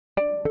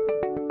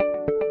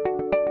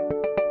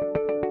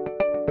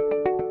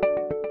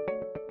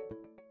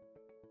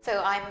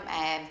So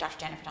I'm Dr.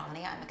 Jennifer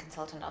Donnelly. I'm a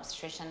consultant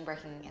obstetrician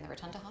working in the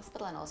Rotunda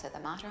Hospital and also the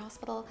Mater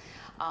Hospital.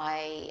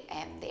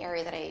 The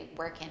area that I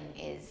work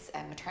in is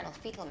maternal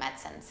fetal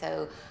medicine.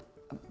 So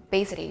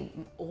basically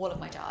all of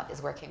my job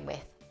is working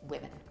with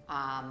women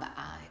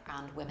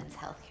and women's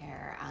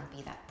healthcare, and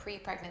be that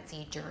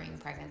pre-pregnancy, during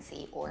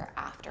pregnancy or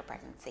after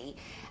pregnancy.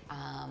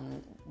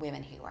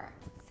 Women who are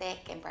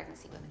sick in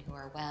pregnancy, women who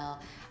are well,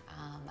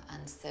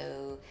 and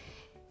so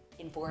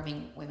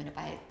informing women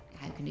about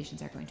how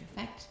conditions are going to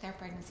affect their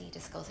pregnancy,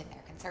 discussing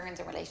their concerns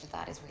in relation to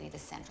that is really the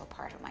central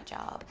part of my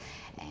job.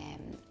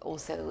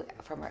 Also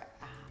from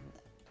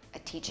a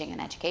teaching and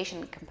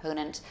education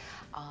component,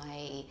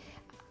 I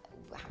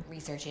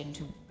research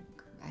into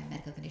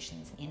medical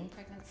conditions in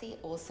pregnancy,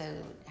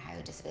 also how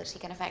disability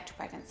can affect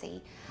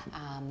pregnancy,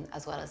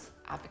 as well as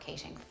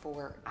advocating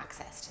for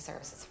access to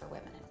services for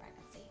women in pregnancy.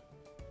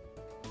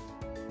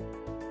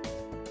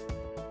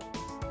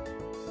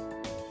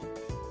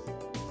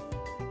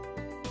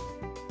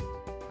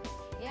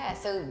 Yeah,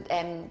 so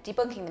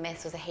Debunking the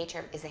Myths is a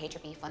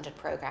HRB funded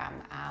program,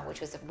 which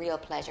was a real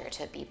pleasure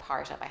to be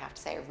part of. I have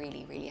to say, I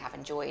really have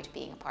enjoyed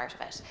being a part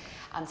of it.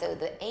 And so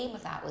the aim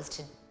of that was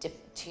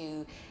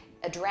to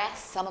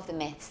address some of the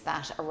myths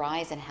that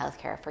arise in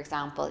healthcare, for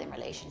example, in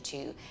relation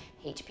to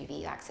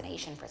HPV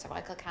vaccination for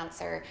cervical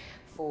cancer,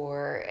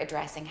 for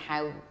addressing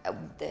how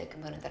the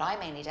component that I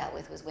mainly dealt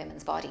with was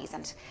women's bodies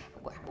and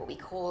what we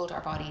called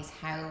our bodies,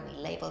 how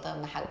we labelled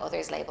them, how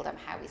others labelled them,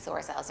 how we saw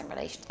ourselves in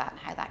relation to that, and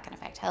how that can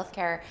affect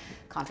healthcare,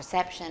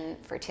 contraception,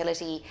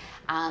 fertility.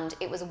 And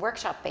it was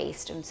workshop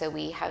based, and so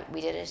we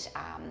did it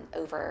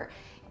over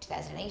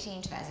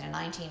 2018,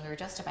 2019. We were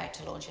just about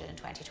to launch it in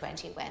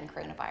 2020 when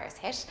coronavirus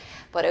hit.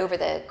 But over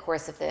the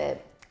course of the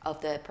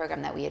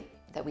program that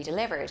we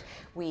delivered,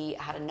 we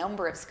had a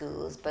number of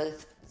schools,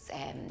 both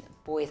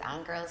boys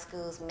and girls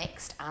schools,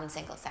 mixed and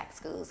single-sex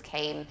schools,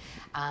 came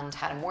and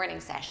had a morning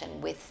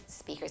session with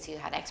speakers who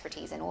had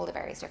expertise in all the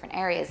various different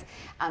areas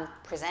and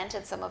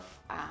presented some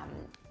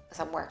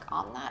work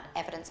on that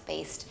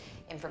evidence-based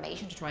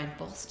information to try and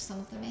bust some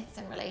of the myths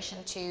in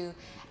relation to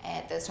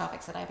those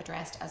topics that I've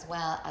addressed, as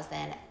well as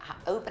then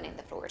opening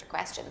the floor to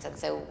questions. And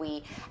so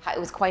it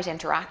was quite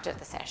interactive,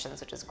 the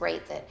sessions, which was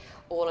great that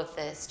all of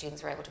the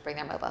students were able to bring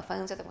their mobile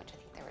phones with them, which I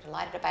think they were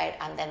delighted about,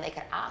 and then they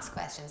could ask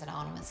questions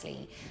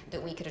anonymously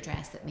that we could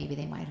address that maybe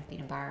they might have been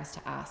embarrassed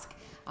to ask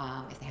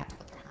if they had to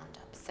put their hand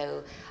up.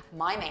 So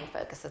my main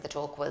focus of the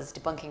talk was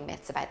debunking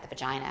myths about the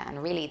vagina,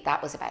 and really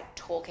that was about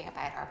talking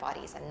about our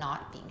bodies and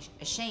not being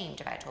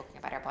ashamed about talking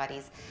about our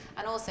bodies,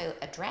 and also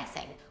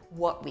addressing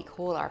what we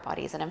call our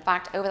bodies. And in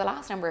fact, over the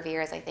last number of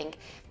years, I think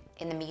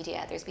in the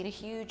media there's been a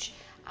huge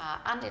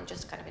and in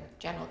just kind of a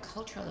general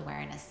cultural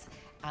awareness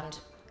and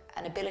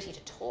an ability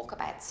to talk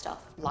about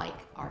stuff like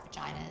our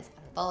vaginas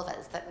and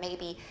vulvas that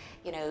maybe,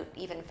 you know,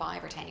 even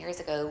 5 or 10 years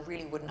ago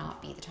really would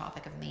not be the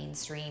topic of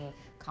mainstream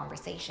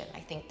conversation. I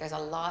think there's a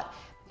lot.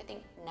 I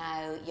think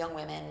now young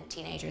women,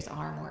 teenagers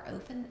are more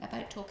open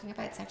about talking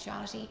about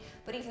sexuality,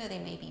 but even though they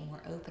may be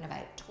more open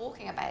about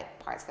talking about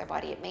parts of their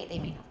body, they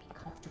may not be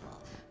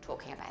comfortable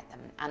talking about them,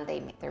 and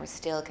there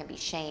still can be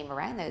shame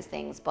around those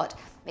things, but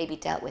maybe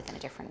dealt with in a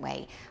different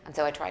way. And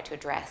so I tried to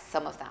address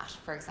some of that.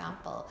 For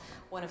example,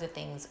 one of the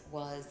things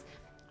was,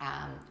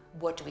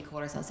 what do we call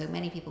ourselves? So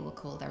many people will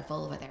call their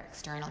vulva, their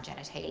external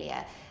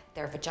genitalia,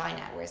 their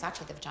vagina, whereas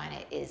actually the vagina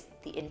is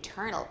the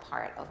internal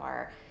part of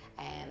our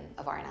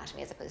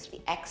anatomy as opposed to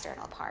the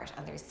external part.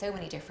 And there's so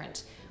many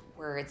different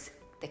words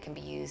that can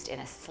be used in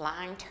a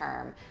slang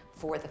term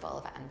for the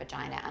vulva and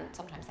vagina, and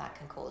sometimes that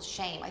can cause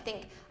shame. I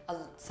think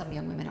some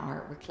young women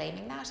are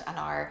reclaiming that and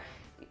are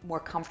more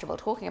comfortable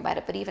talking about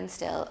it, but even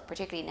still,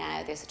 particularly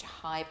now, there's such a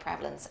high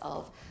prevalence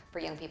for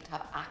young people to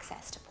have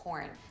access to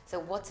porn. So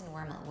what's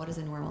normal? What does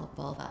a normal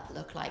vulva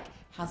look like?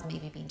 Has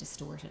maybe been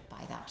distorted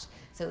by that.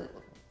 So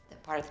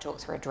part of the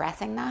talks were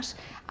addressing that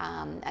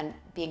and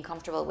being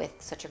comfortable with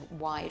such a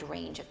wide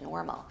range of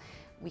normal.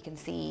 We can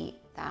see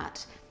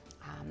that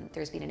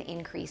there's been an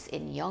increase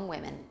in young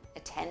women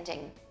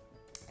attending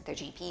their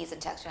GPs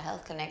and sexual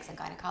health clinics and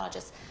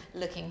gynecologists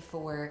looking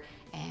for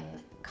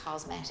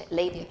cosmetic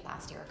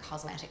labiaplasty or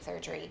cosmetic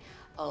surgery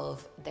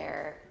of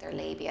their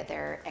labia,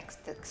 the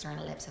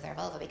external lips of their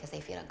vulva, because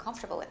they feel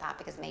uncomfortable with that,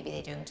 because maybe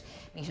they don't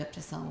meet up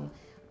to some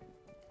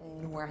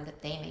norm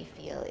that they may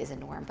feel is a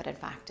norm, but in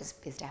fact is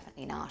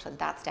definitely not. And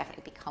that's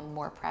definitely become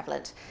more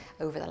prevalent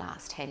over the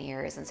last 10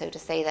 years. And so to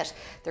say that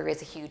there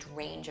is a huge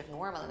range of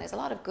normal, and there's a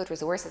lot of good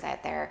resources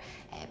out there.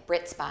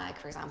 BRITSBAG,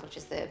 for example, which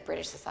is the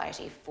British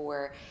Society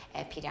for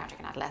Paediatric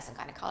and Adolescent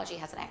Gynecology,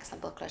 has an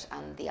excellent booklet,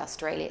 and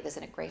there's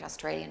a great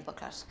Australian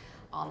booklet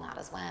on that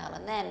as well.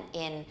 And then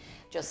in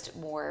just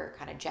more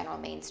kind of general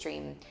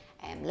mainstream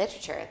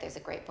literature, there's a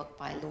great book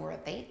by Laura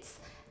Bates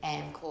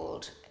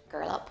called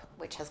Girl Up,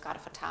 which has got a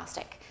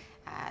fantastic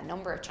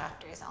number of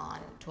chapters on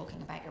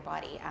talking about your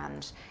body,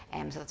 and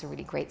so that's a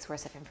really great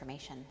source of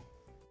information.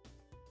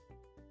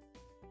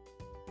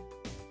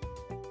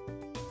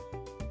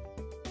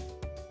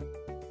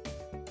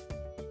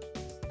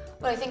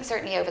 Well, I think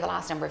certainly over the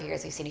last number of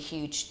years we've seen a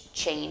huge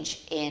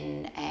change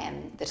in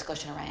the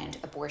discussion around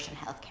abortion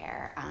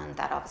healthcare, and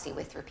that obviously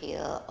with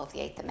repeal of the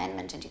 8th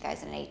Amendment in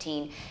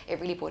 2018, it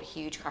really brought a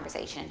huge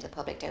conversation into the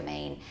public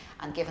domain.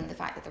 And given the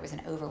fact that there was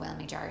an overwhelming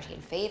majority in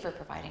favour of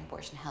providing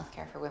abortion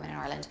healthcare for women in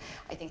Ireland,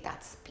 I think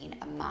that's been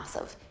a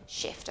massive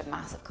shift, a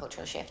massive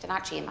cultural shift, and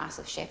actually a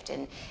massive shift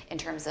in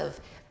terms of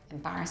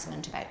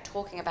embarrassment about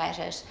talking about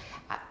it,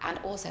 and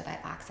also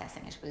about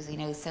accessing it, because we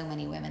know so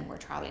many women were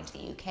travelling to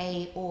the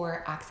UK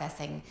or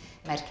accessing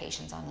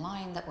medications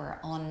online that were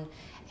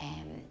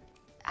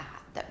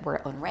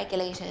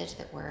unregulated,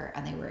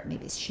 and they were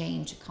maybe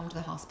ashamed to come to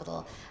the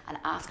hospital and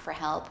ask for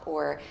help,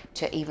 or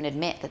to even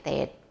admit that they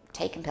had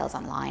taken pills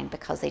online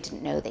because they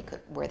didn't know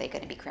were they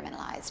going to be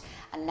criminalised.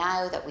 And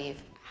now that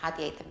we've had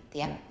the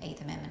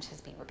 8th Amendment has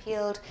been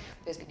repealed,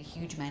 there's been a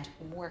huge amount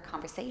more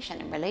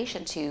conversation in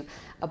relation to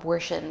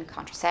abortion,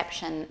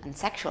 contraception and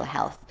sexual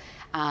health,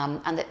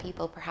 and that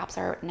people perhaps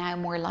are now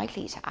more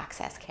likely to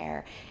access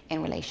care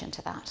in relation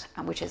to that,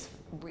 which is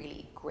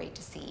really great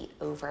to see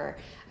over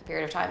a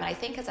period of time. And I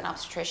think as an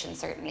obstetrician,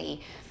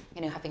 certainly,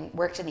 having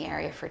worked in the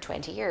area for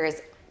 20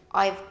 years,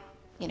 I've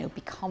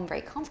become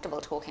very comfortable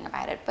talking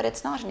about it, but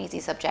it's not an easy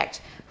subject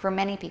for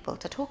many people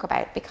to talk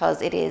about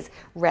because it is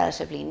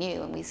relatively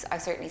new. And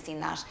I've certainly seen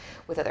that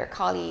with other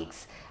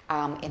colleagues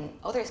in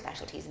other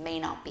specialties, may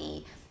not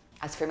be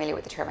as familiar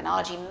with the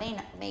terminology,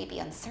 may be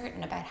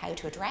uncertain about how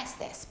to address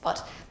this.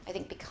 But I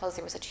think because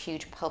there was such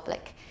huge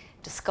public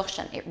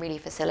discussion, it really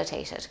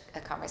facilitated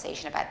a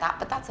conversation about that.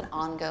 But that's an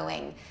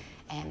ongoing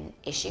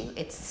issue.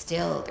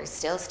 There's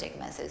still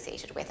stigma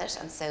associated with it,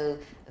 and so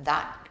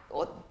that,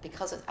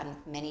 because of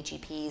many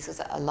GPs, because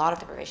a lot of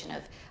the provision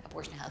of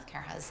abortion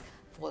healthcare has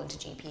fallen to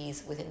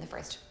GPs within the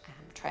first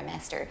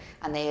trimester,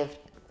 and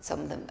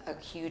some of them, a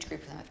huge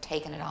group of them, have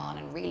taken it on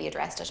and really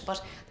addressed it.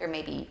 But there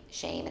may be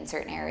shame in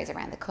certain areas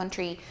around the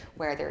country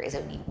where there is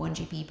only one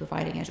GP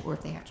providing it, or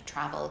if they have to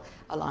travel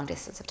a long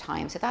distance of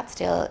time. So that's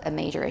still a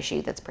major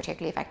issue that's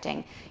particularly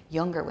affecting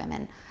younger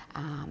women.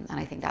 And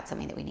I think that's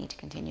something that we need to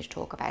continue to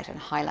talk about and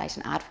highlight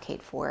and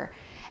advocate for.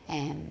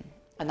 And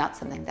that's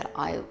something that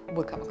I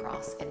would come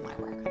across in my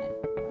work on a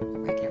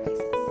regular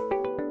basis.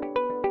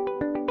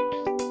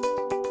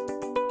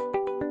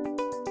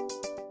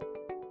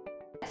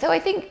 So I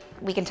think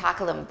we can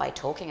tackle them by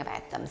talking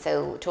about them.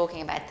 So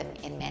talking about them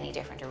in many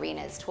different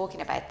arenas,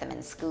 talking about them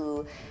in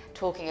school,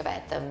 talking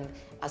about them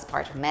as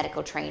part of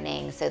medical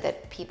training, so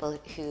that people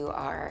who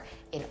are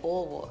in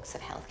all walks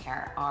of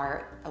healthcare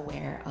are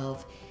aware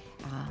of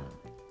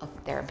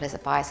their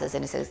implicit biases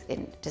in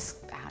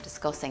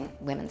discussing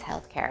women's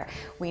healthcare.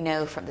 We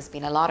know there's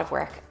been a lot of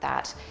work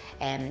that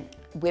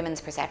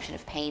women's perception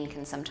of pain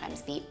can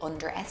sometimes be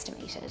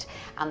underestimated,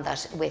 and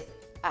that with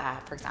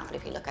for example,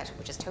 if you look at,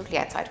 which is totally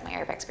outside of my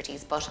area of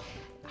expertise, but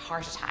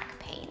heart attack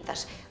pain,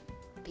 that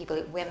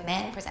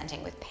men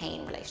presenting with pain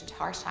in relation to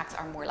heart attacks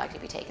are more likely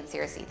to be taken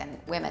seriously than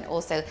women.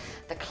 Also,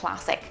 the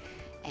classic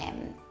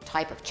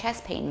type of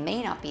chest pain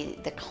may not be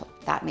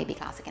that may be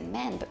classic in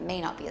men, but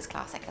may not be as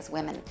classic as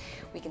women.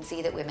 We can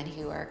see that women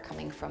who are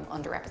coming from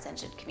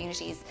underrepresented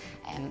communities,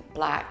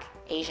 Black,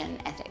 Asian,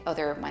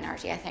 other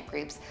minority ethnic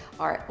groups,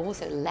 are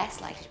also less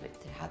likely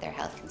to have their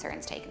health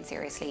concerns taken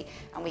seriously.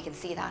 And we can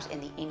see that in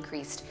the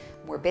increased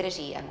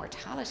morbidity and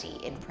mortality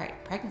in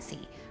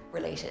pregnancy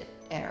related,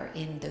 or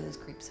in those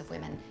groups of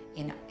women,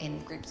 in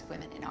groups of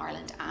women in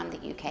Ireland and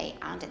the UK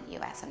and in the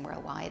US and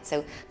worldwide.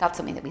 So that's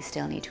something that we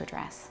still need to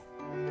address.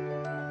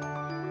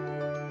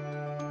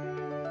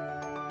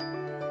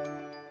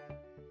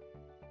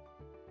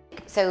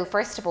 So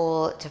first of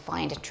all, to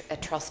find a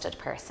trusted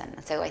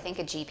person. So I think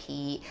a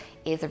GP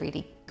is a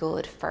really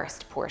good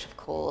first port of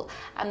call.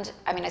 And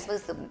I mean, I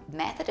suppose the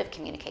method of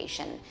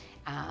communication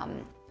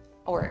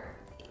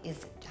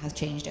has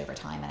changed over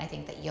time. And I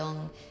think that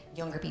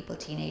younger people,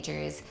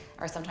 teenagers,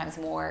 are sometimes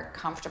more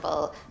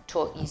comfortable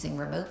using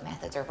remote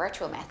methods or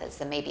virtual methods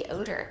than maybe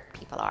older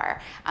people are.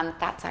 And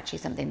that's actually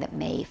something that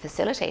may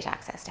facilitate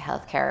access to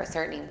healthcare.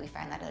 Certainly we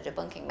found that in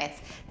Debunking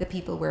Myths, that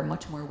people were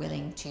much more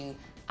willing to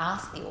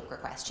ask the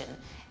awkward question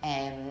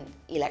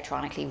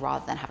electronically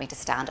rather than having to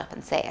stand up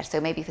and say it.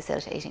 So maybe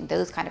facilitating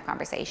those kind of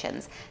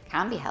conversations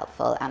can be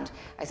helpful. And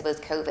I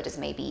suppose COVID has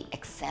maybe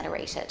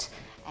accelerated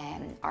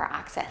our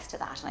access to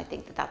that. And I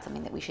think that that's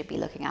something that we should be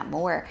looking at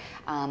more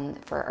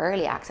for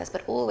early access,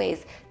 but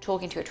always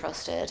talking to a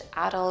trusted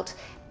adult,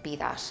 be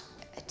that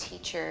a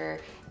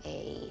teacher,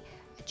 a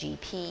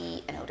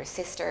GP, an older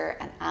sister,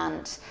 an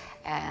aunt,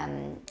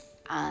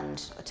 and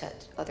to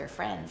other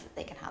friends that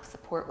they can have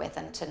support with,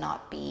 and to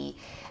not be,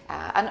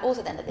 and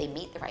also then that they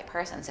meet the right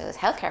person. So as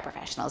healthcare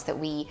professionals, that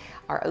we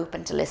are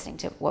open to listening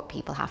to what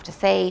people have to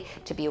say,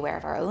 to be aware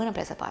of our own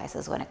implicit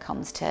biases when it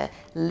comes to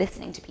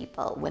listening to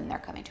people when they're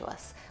coming to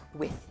us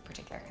with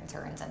particular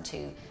concerns, and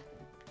to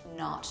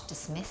not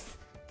dismiss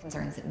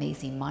concerns that may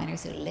seem minor.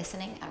 So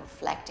listening and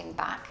reflecting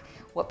back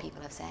what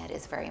people have said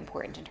is very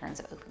important in terms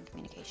of open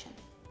communication.